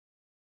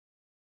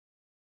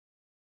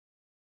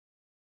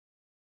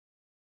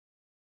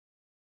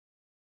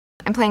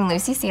I'm playing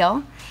Lucy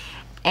Seal,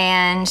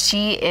 and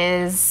she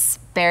is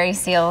Barry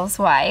Seal's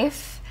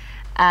wife.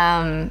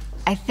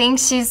 I think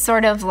she's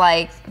sort of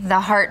like the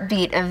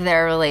heartbeat of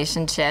their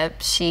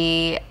relationship.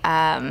 She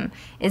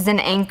is an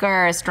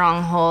anchor, a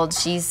stronghold.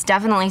 She's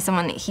definitely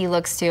someone that he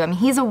looks to. I mean,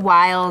 he's a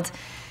wild,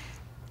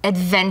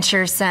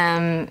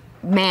 adventuresome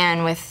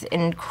man with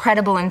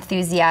incredible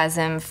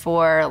enthusiasm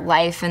for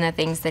life and the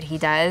things that he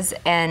does,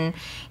 and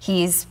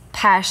he's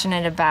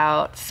passionate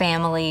about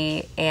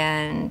family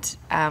and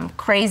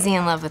crazy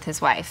in love with his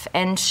wife.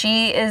 And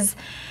she is,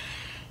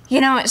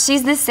 you know,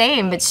 she's the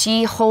same, but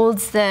she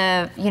holds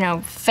the, you know,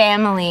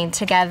 family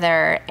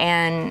together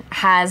and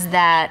has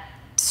that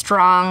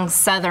strong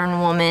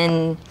Southern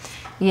woman,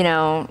 you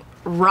know,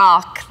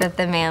 rock that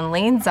the man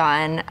leans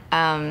on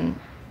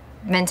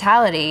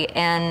mentality.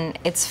 And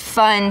it's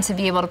fun to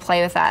be able to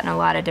play with that in a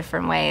lot of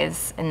different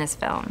ways in this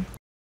film.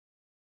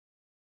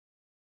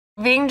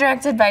 Being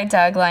directed by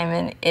Doug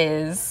Liman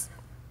is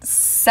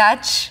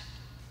such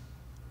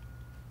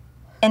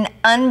an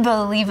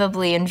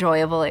unbelievably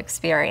enjoyable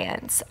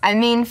experience. I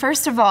mean,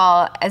 first of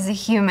all, as a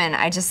human,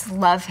 I just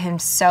love him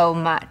so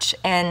much.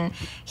 And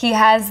he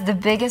has the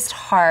biggest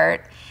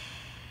heart.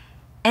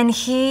 And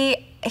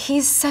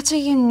he's such a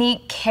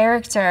unique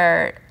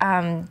character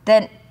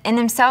that in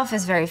himself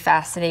is very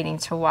fascinating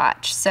to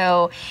watch.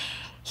 So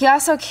he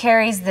also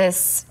carries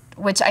this,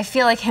 which I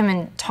feel like him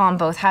and Tom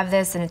both have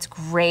this, and it's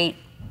great.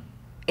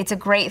 It's a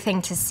great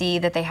thing to see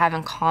that they have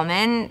in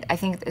common. I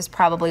think is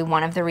probably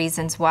one of the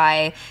reasons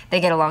why they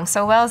get along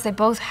so well, is they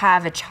both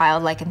have a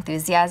childlike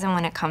enthusiasm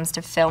when it comes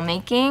to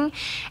filmmaking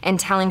and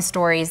telling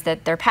stories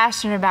that they're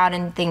passionate about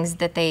and things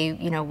that they,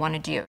 you know, want to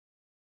do.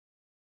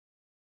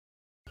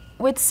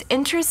 What's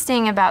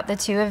interesting about the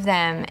two of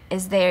them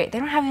is they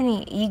don't have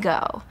any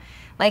ego.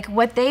 Like,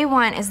 what they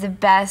want is the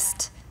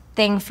best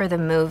thing for the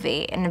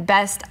movie and the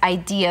best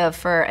idea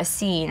for a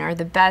scene or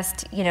the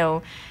best, you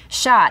know,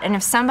 shot. And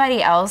if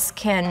somebody else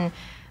can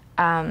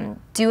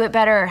do it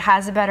better or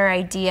has a better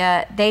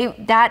idea,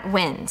 that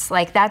wins.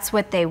 Like, that's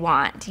what they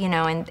want, you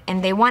know,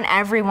 and they want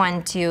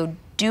everyone to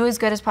do as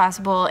good as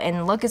possible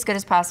and look as good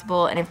as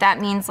possible. And if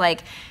that means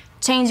like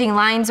changing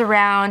lines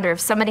around, or if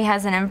somebody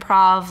has an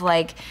improv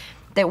like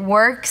that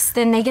works,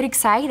 then they get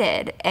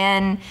excited.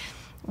 And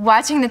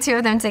watching the two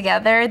of them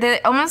together, they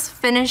almost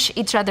finish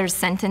each other's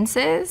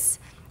sentences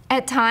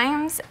at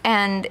times,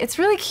 and it's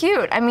really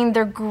cute. I mean,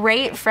 they're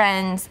great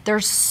friends. They're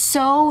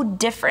so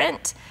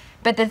different,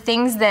 but the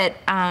things that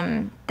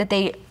that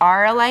they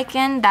are alike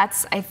in,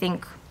 that's, I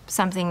think,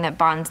 something that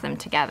bonds them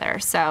together.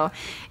 So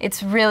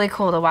it's really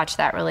cool to watch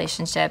that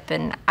relationship,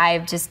 and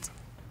I'm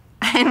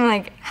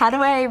like, how do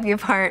I be a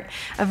part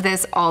of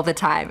this all the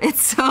time?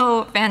 It's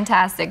so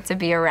fantastic to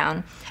be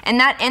around. And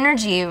that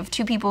energy of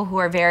two people who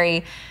are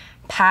very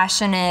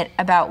passionate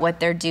about what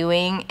they're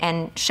doing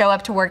and show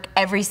up to work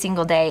every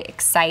single day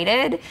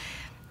excited.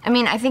 I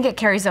mean, I think it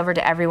carries over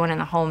to everyone in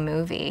the whole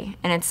movie,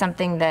 and it's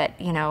something that,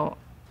 you know,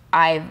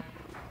 I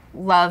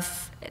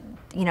love,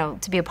 you know,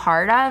 to be a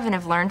part of and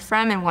have learned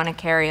from and want to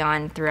carry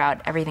on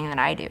throughout everything that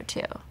I do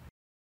too.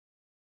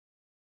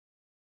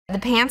 The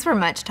pants were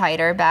much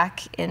tighter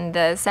back in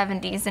the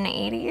 70s and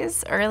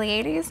 80s, early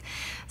 80s.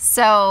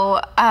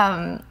 So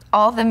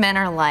all the men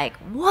are like,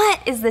 what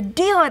is the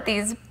deal with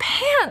these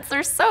pants?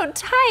 They're so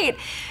tight.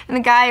 And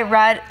the guy,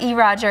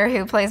 Roger,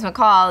 who plays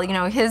McCall, you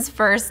know, his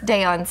first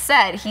day on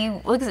set, he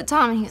looks at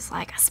Tom and he's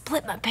like, I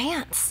split my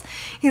pants.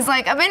 He's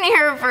like, I've been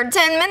here for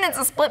 10 minutes,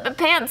 I split my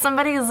pants.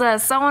 Somebody's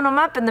sewing them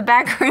up in the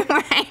back room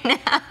right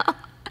now.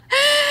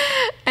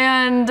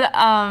 And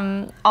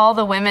all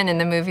the women in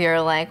the movie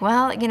are like,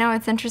 well, you know,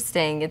 it's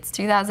interesting. It's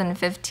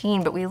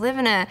 2015, but we live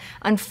in an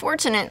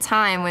unfortunate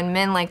time when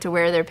men like to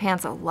wear their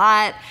pants a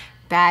lot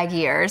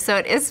baggier. So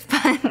it is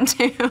fun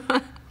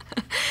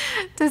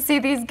to see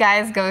these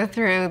guys go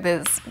through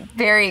this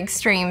very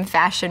extreme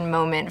fashion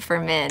moment for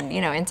men,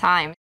 you know, in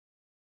time.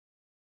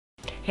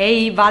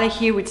 Hey, Vale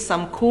here with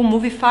some cool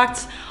movie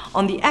facts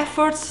on the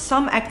efforts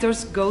some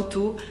actors go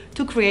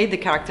to create the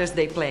characters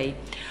they play.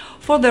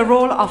 For the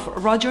role of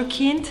Roger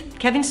Kint,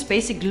 Kevin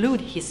Spacey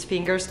glued his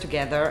fingers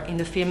together in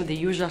the film The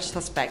Usual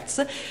Suspects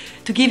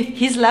to give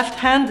his left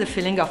hand the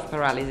feeling of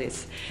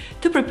paralysis.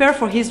 To prepare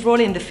for his role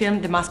in the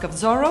film The Mask of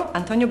Zorro,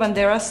 Antonio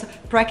Banderas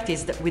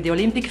practiced with the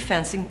Olympic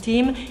fencing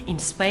team in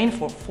Spain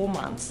for 4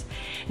 months.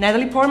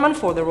 Natalie Portman,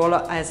 for the role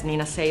as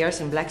Nina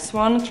Sayers in Black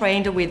Swan,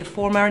 trained with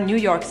former New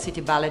York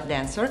City ballet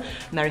dancer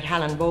Mary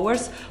Helen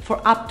Bowers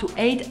for up to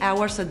 8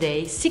 hours a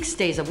day, 6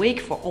 days a week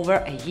for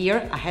over a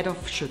year ahead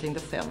of shooting the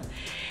film.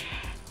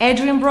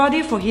 Adrian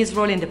Brody, for his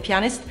role in The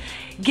Pianist,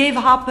 gave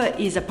up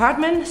his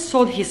apartment,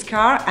 sold his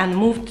car and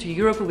moved to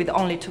Europe with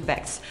only 2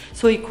 bags,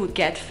 so he could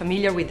get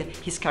familiar with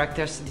his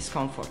character's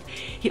discomfort.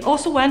 He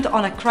also went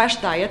on a crash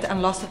diet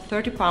and lost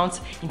 30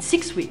 pounds in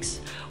 6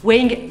 weeks,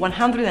 weighing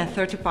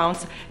 130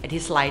 pounds at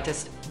his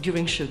lightest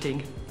during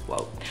shooting.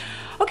 Whoa.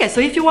 Okay, so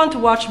if you want to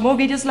watch more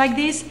videos like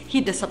this,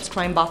 hit the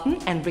subscribe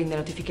button and ring the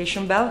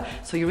notification bell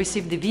so you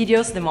receive the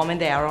videos the moment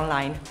they are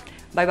online.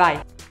 Bye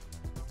bye!